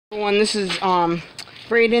This is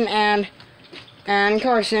Braden and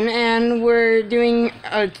Carson, and we're doing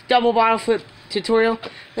a double bottle flip tutorial.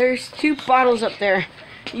 There's 2 bottles up there.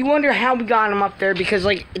 You wonder how we got them up there because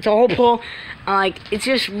like it's a whole pool. It's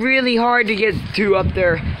just really hard to get 2 up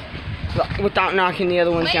there without knocking the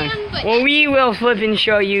other ones down. Well, we will flip and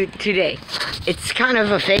show you today. It's kind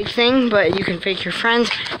of a fake thing, but you can fake your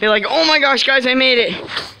friends. They're like, "Oh my gosh, guys, I made it,"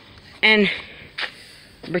 and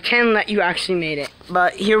pretend that you actually made it.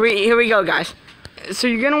 But here we go, guys. So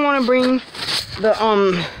you're gonna want to bring the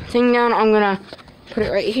thing down. I'm gonna put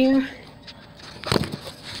it right here.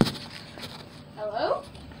 Hello?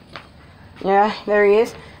 Yeah, there he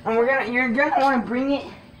is. And you're gonna want to bring it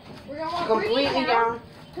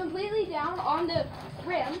completely down on the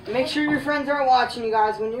rim. Make sure your friends are watching you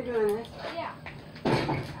guys when you're doing this. Yeah.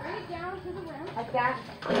 Bring it down to the rim. Like that.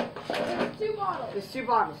 There's 2 bottles. There's 2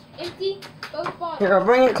 bottles. Empty, both bottles. Here, I'll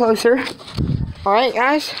bring it closer. Alright,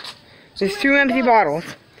 guys. There's 2 empty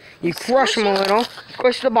bottles. You crush them a little,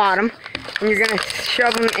 push the bottom, and you're gonna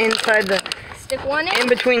shove them inside the. Stick one in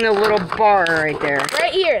between the little bar right there.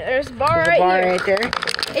 Right here. There's a bar There's a bar here. right there.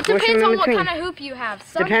 It depends on what kind of hoop you have.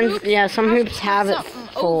 Some hoops some hoops have it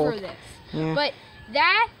full. over this. Yeah. But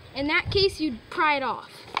in that case, you'd pry it off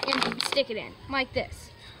and stick it in like this.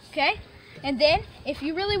 Okay? And then, if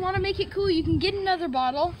you really want to make it cool, you can get another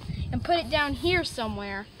bottle and put it down here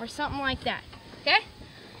somewhere or something like that. Okay?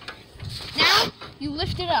 Now, you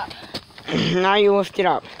lift it up. Now you lift it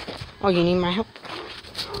up. Oh, you need my help?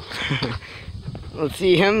 Let's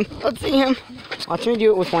see him. Let's see him. Watch me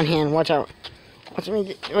do it with one hand. Watch out. Watch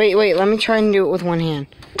me. Wait. Let me try and do it with one hand.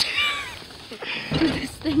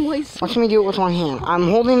 This thing weighs so Watch me do it with one hand. I'm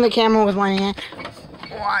holding the camera with one hand.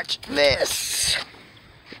 Watch this.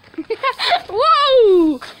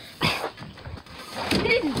 Whoa! I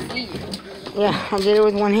didn't see you. Yeah, I did it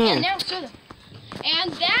with one hand. Now show them.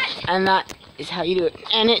 And that is how you do it.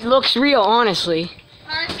 And it looks real, honestly.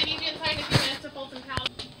 Carson, you can find a few minutes to fold some towels.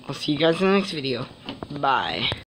 I'll see you guys in the next video. Bye.